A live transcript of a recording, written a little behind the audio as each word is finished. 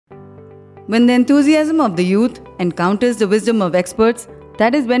When the enthusiasm of the youth encounters the wisdom of experts,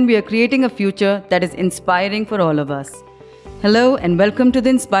 that is when we are creating a future that is inspiring for all of us. Hello and welcome to the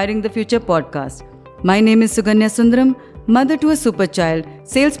Inspiring the Future podcast. My name is Suganya Sundaram, mother to a super child,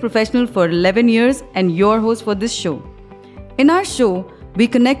 sales professional for 11 years and your host for this show. In our show, we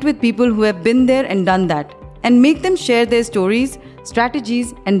connect with people who have been there and done that and make them share their stories,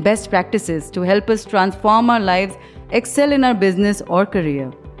 strategies and best practices to help us transform our lives, excel in our business or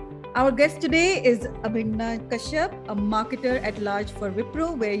career. Our guest today is Abhigna Kashyap, a marketer at large for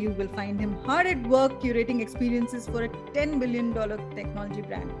Wipro, where you will find him hard at work curating experiences for a $10 billion technology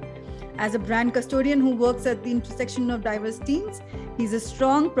brand. As a brand custodian who works at the intersection of diverse teams, he's a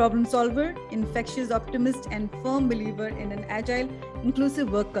strong problem solver, infectious optimist, and firm believer in an agile, inclusive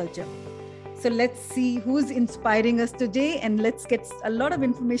work culture. So let's see who's inspiring us today, and let's get a lot of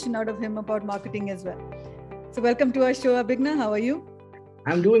information out of him about marketing as well. So welcome to our show, Abhigna. How are you?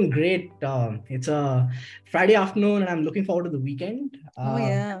 I'm doing great. It's a Friday afternoon and I'm looking forward to the weekend.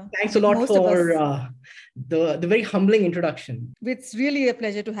 Thanks a lot for the very humbling introduction. It's really a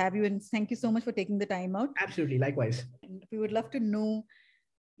pleasure to have you and thank you so much for taking the time out. Absolutely, likewise. And we would love to know,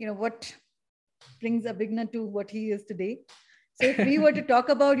 what brings Abhigna to what he is today. So if we were to talk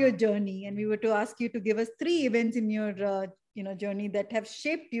about your journey and we were to ask you to give us 3 events in your journey that have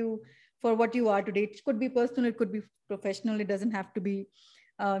shaped you for what you are today. It could be personal, it could be professional. It doesn't have to be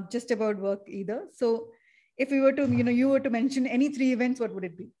just about work either. So if we were to, you were to mention any 3 events, what would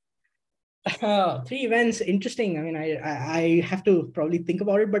it be? 3 events, interesting. I mean, I have to probably think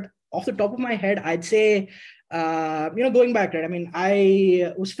about it, but off the top of my head, I'd say, going back, right? I mean,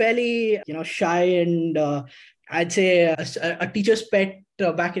 I was fairly, shy and I'd say a teacher's pet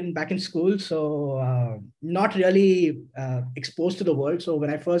back in school. So not really exposed to the world. So when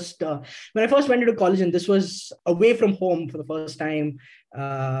I first went into college, and this was away from home for the first time,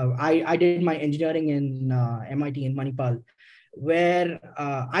 I did my engineering in MIT in Manipal, where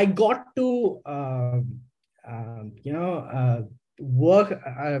I got to work.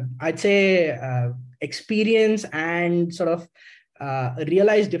 I'd say experience and sort of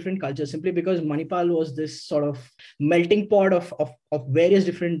realize different cultures, simply because Manipal was this sort of melting pot of various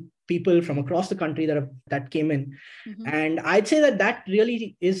different people from across the country that came in. Mm-hmm. And I'd say that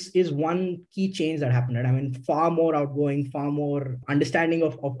really is one key change that happened. Right? I mean, far more outgoing, far more understanding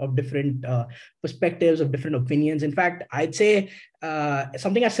of different perspectives, of different opinions. In fact, I'd say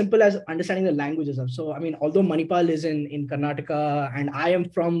something as simple as understanding the languages. So, I mean, although Manipal is in Karnataka and I am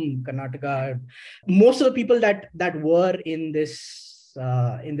from Karnataka, most of the people that were in this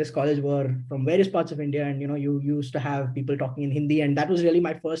college were from various parts of India, and you used to have people talking in Hindi, and that was really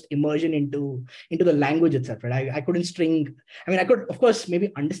my first immersion into the language itself. Right, I couldn't string. I mean, I could of course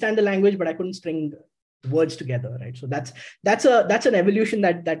maybe understand the language, but I couldn't string words together. Right, so that's an evolution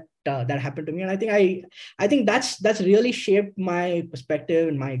that happened to me, and I think that's really shaped my perspective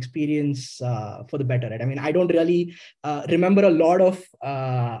and my experience for the better. Right, I mean, I don't really remember a lot of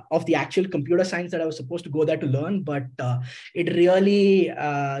the actual computer science that I was supposed to go there to learn, but it really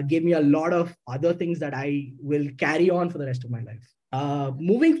gave me a lot of other things that I will carry on for the rest of my life.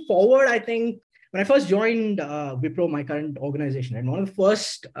 Moving forward, I think when I first joined Wipro, my current organization, and one of the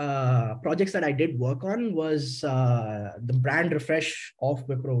first projects that I did work on was the brand refresh of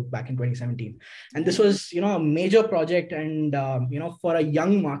Wipro back in 2017. And this was, a major project, and for a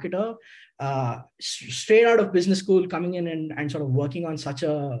young marketer, straight out of business school, coming in and sort of working on such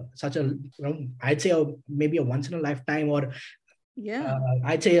a I'd say maybe a once in a lifetime, or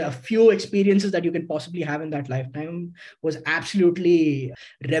I'd say a few experiences that you can possibly have in that lifetime, was absolutely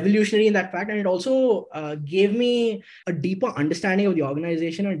revolutionary in that fact. And it also gave me a deeper understanding of the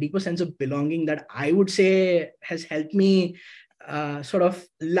organization and a deeper sense of belonging that I would say has helped me sort of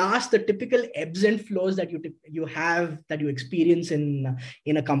last the typical ebbs and flows that you experience in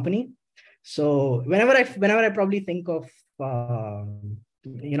a company. So whenever I probably think of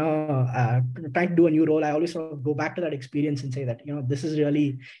trying to do a new role, I always sort of go back to that experience and say that this is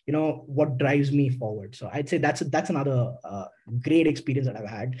really what drives me forward. So I'd say that's another great experience that I've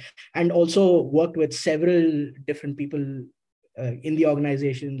had, and also worked with several different people in the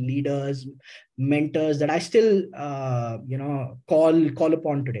organization, leaders, mentors that I still call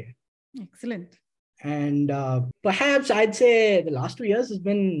upon today. Excellent. And perhaps I'd say the last 2 years has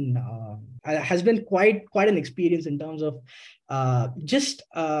been has been quite an experience in terms of just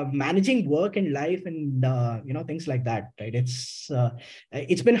managing work and life and things like that, right?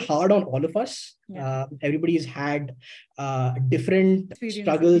 It's been hard on all of us. Everybody's had different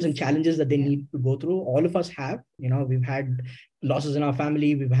struggles and challenges that they need to go through. All of us have, we've had losses in our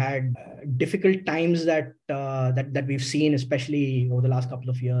family. We've had difficult times that we've seen, especially over the last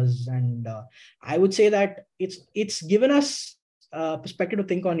couple of years. And I would say that it's given us perspective to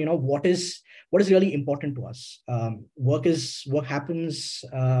think on, what is really important to us. Work happens.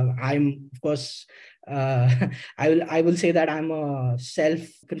 I'm, of course, I will say that I'm a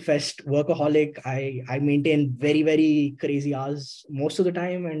self-confessed workaholic. I maintain very, very crazy hours most of the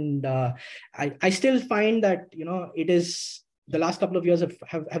time, and I still find that it is the last couple of years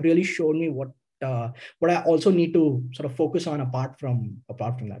have really shown me what I also need to sort of focus on apart from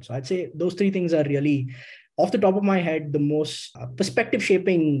that. So I'd say those three things are really, off the top of my head, the most perspective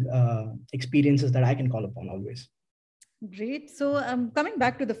shaping experiences that I can call upon always. Great. So coming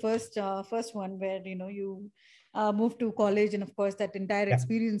back to the first one where you moved to college, and of course that entire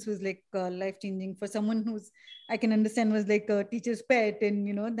experience was like life changing for someone who's, I can understand, was like a teacher's pet,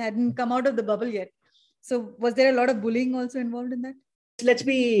 and they hadn't come out of the bubble yet. So was there a lot of bullying also involved in that? Let's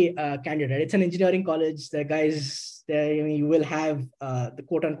be candid, right? It's an engineering college. The guys there, you will have the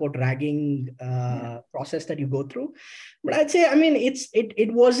quote unquote ragging process that you go through. But I'd say,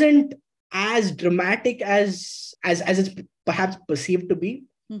 it wasn't as dramatic as it's perhaps perceived to be.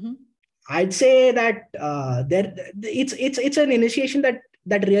 Mm-hmm. I'd say that it's an initiation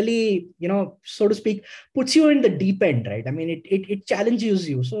that really, so to speak, puts you in the deep end, right? It challenges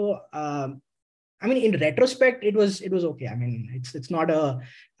you. So in retrospect, it was okay. It's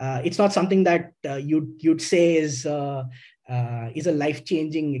not something that you'd say is a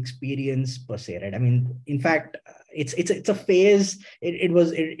life-changing experience per se, right? In fact, it's a phase.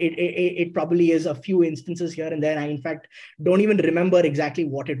 It probably is a few instances here and there. I in fact don't even remember exactly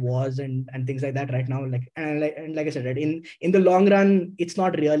what it was and things like that right now. Like I said, right, in the long run, it's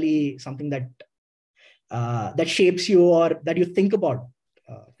not really something that that shapes you or that you think about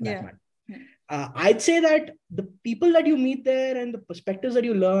for that matter. I'd say that the people that you meet there and the perspectives that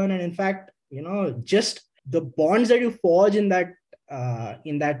you learn, and in fact, just the bonds that you forge in that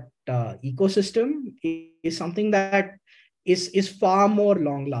ecosystem is something that is far more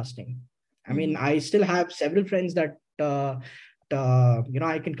long lasting. I still have several friends that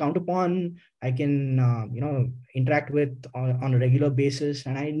I can count upon. I can interact with on a regular basis,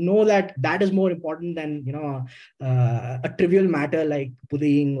 and I know that is more important than a trivial matter like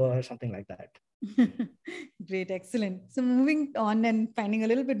bullying or something like that. Great, excellent. So moving on and finding a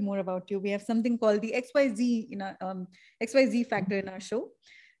little bit more about you, we have something called the XYZ XYZ factor in our show.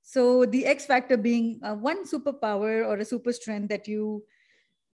 So the X factor being one superpower or a super strength that you,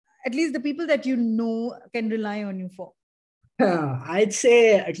 at least the people that can rely on you for. I'd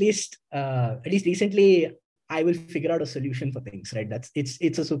say at least recently, I will figure out a solution for things, right? It's a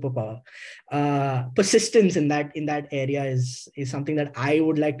superpower. Persistence in that area is something that I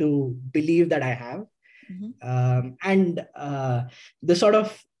would like to believe that I have. Mm-hmm. And the sort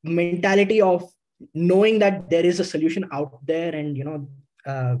of mentality of knowing that there is a solution out there, and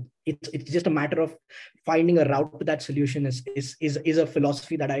it's just a matter of finding a route to that solution is a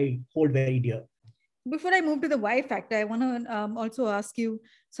philosophy that I hold very dear. Before I move to the Y factor, I want to also ask you,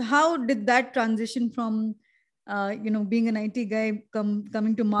 so how did that transition from being an IT guy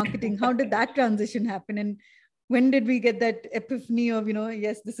coming to marketing, how did that transition happen? And when did we get that epiphany of,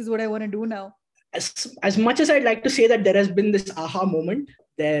 yes, this is what I want to do now? As much as I'd like to say that there has been this aha moment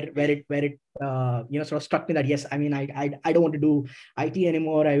there where it sort of struck me that, yes, I don't want to do IT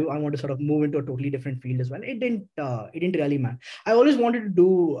anymore. I want to sort of move into a totally different field as well. It didn't really matter. I always wanted to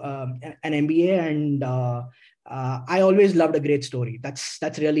do an MBA, and I always loved a great story.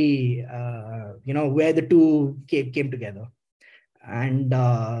 That's really where the two came together. And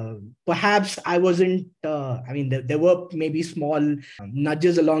perhaps I wasn't there were maybe small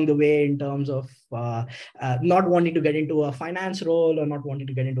nudges along the way in terms of not wanting to get into a finance role or not wanting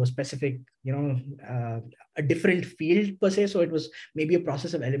to get into a specific a different field per se. So it was maybe a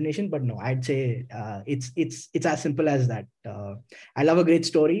process of elimination, but no, I'd say it's as simple as that. I love a great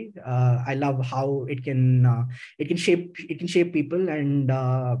story. I love how it can shape people, and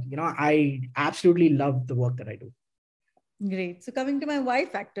I absolutely love the work that I do. Great. So coming to my Y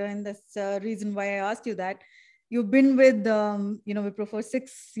factor, and that's the reason why I asked you that. You've been with Wipro for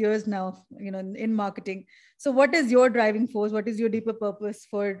 6 years now, in marketing. So what is your driving force? What is your deeper purpose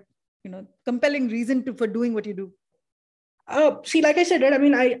for, compelling reason for doing what you do? See, like I said, right? I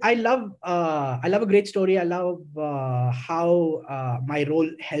mean, I love a great story. I love how my role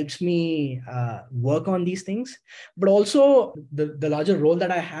helps me work on these things, but also the larger role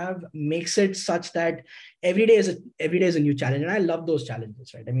that I have makes it such that every day is a new challenge, and I love those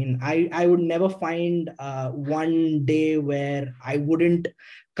challenges, right? I mean, I would never find one day where I wouldn't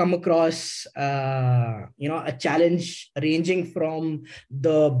come across a challenge ranging from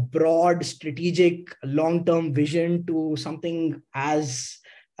the broad strategic long-term vision to something as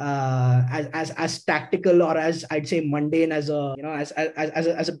tactical, or as I'd say mundane, as a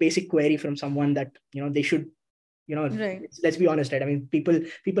as a basic query from someone that they should, Right. let's be honest, right? I mean,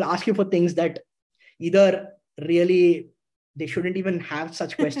 people ask you for things that either really they shouldn't even have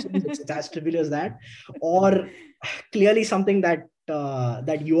such questions. It's as trivial as that, or clearly something that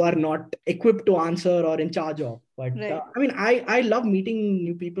you are not equipped to answer or in charge of. But Right. I mean, I love meeting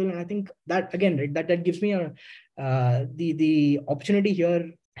new people, and I think that again, right, that gives me the opportunity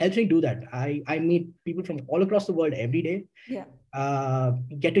here helps me do that. I meet people from all across the world every day. Yeah.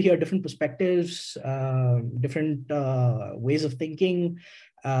 Get to hear different perspectives, different ways of thinking,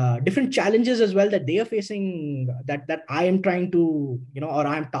 different challenges as well that they are facing, that I am trying to, or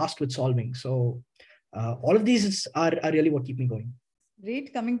I am tasked with solving. So all of these are really what keep me going.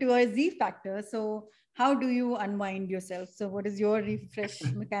 Great. Coming to our Z factor. So, how do you unwind yourself? So, what is your refresh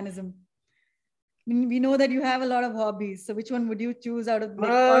mechanism? I mean, we know that you have a lot of hobbies. So, which one would you choose out of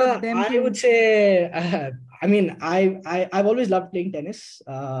them I would to? say, I mean, I've always loved playing tennis.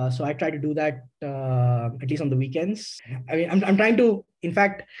 So I try to do that at least on the weekends. I mean, I'm trying to, in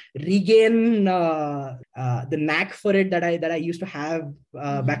fact, regain the knack for it that I used to have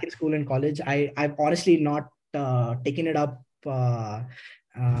back in school and college. I've honestly not taken it up, over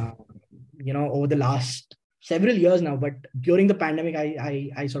the last several years now, but during the pandemic,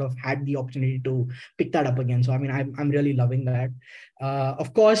 I sort of had the opportunity to pick that up again. So I mean, I'm really loving that.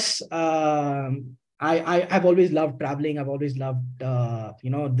 Of course, I've always loved traveling. I've always loved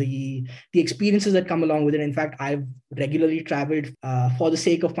the experiences that come along with it. In fact, I've regularly traveled for the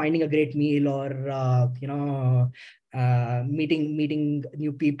sake of finding a great meal, or meeting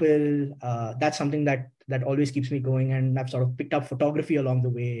new people. That's something that always keeps me going, and I've sort of picked up photography along the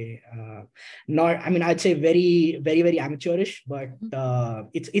way. Not, I mean, I'd say very, very, very amateurish, but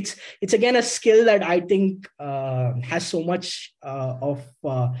it's again a skill that I think has so much of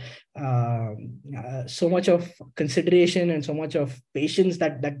consideration and so much of patience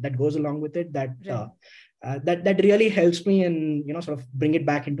that goes along with it, that really helps me, and sort of bring it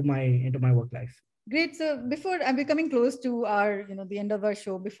back into my work life. Great. So before I'm becoming close to our, the end of our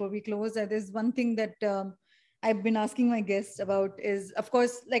show, before we close, there's one thing that I've been asking my guests about is, of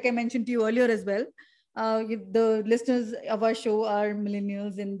course, like I mentioned to you earlier as well, the listeners of our show are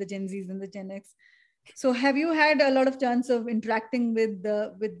millennials and the Gen Zs and the Gen X. So have you had a lot of chance of interacting with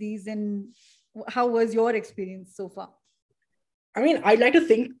these, and how was your experience so far? I mean, I'd like to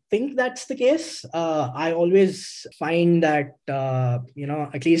think that's the case. I always find that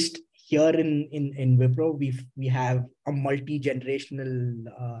at least here in Wipro, we have a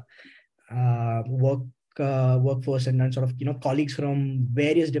multi-generational workforce, and then sort of colleagues from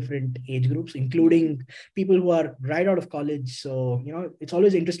various different age groups, including people who are right out of college. So it's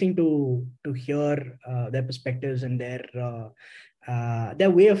always interesting to hear their perspectives and their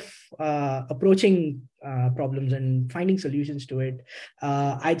way of approaching problems and finding solutions to it.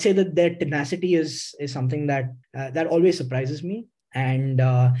 I'd say that their tenacity is something that always surprises me. And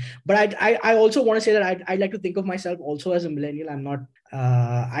but I also want to say that I'd like to think of myself also as a millennial. I'm not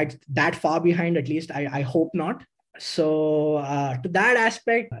that far behind, at least I hope not. So to that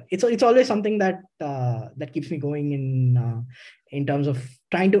aspect, it's always something that keeps me going in terms of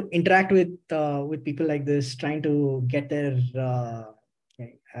trying to interact with people like this, trying to get their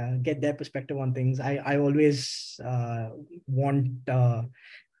perspective on things. I always want to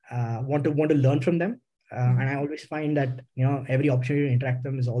learn from them. And I always find that every opportunity to interact with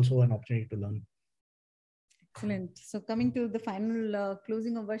them is also an opportunity to learn. Excellent. So coming to the final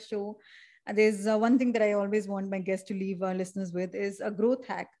closing of our show, there's one thing that I always want my guests to leave our listeners with is a growth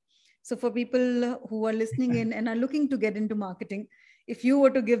hack. So for people who are listening in and are looking to get into marketing, if you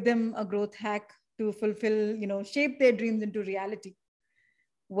were to give them a growth hack to fulfill, shape their dreams into reality,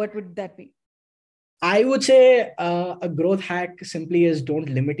 what would that be? I would say a growth hack simply is don't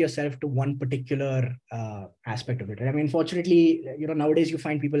limit yourself to one particular aspect of it. I mean, fortunately, nowadays you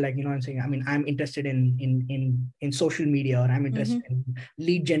find people like, I'm saying, I mean, I'm interested in social media, or I'm interested in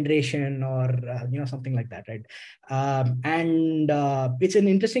lead generation, or, something like that. Right. And it's an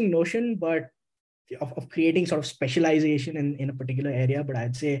interesting notion, but of creating sort of specialization in a particular area. But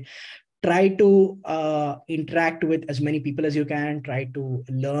I'd say try to interact with as many people as you can, try to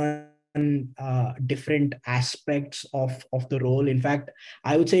learn different aspects of the role. In fact,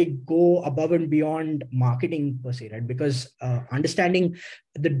 I would say go above and beyond marketing per se, right? Because understanding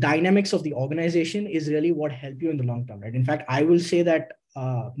the dynamics of the organization is really what help you in the long term, right? In fact, I will say that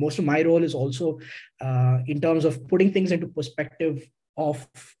most of my role is also in terms of putting things into perspective of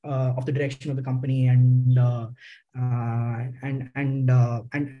the direction of the company, and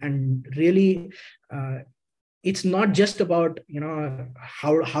really it's not just about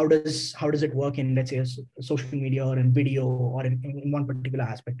how does it work in, let's say, social media or in video or in one particular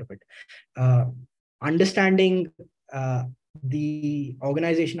aspect of it. Understanding the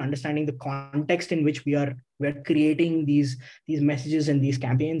organization, understanding the context in which we're creating these messages and these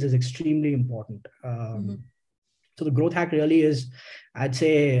campaigns is extremely important. So the growth hack really is, I'd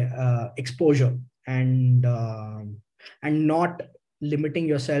say, exposure and not limiting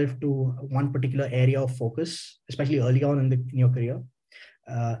yourself to one particular area of focus, especially early on in your career.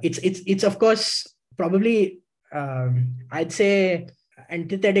 It's of course probably I'd say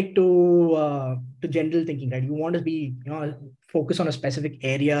antithetic to general thinking, right? You want to be focus on a specific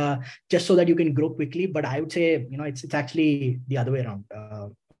area just so that you can grow quickly, but I would say it's actually the other way around.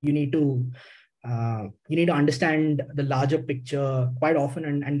 You need to understand the larger picture quite often,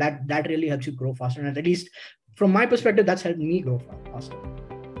 and that really helps you grow faster. And at least from my perspective, that's helped me grow faster.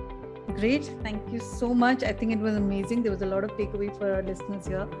 Great. Thank you so much. I think it was amazing. There was a lot of takeaway for our listeners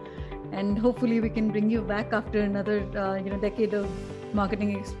here. And hopefully we can bring you back after another decade of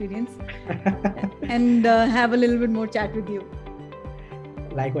marketing experience and have a little bit more chat with you.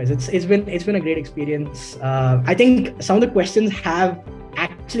 Likewise, it's been a great experience. I think some of the questions have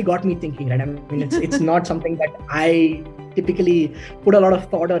actually got me thinking, right? I mean, it's not something that I typically put a lot of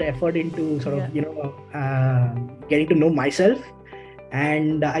thought or effort into sort of getting to know myself,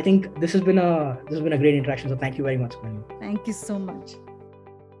 and I think this has been a great interaction, so thank you very much, man. Thank you so much.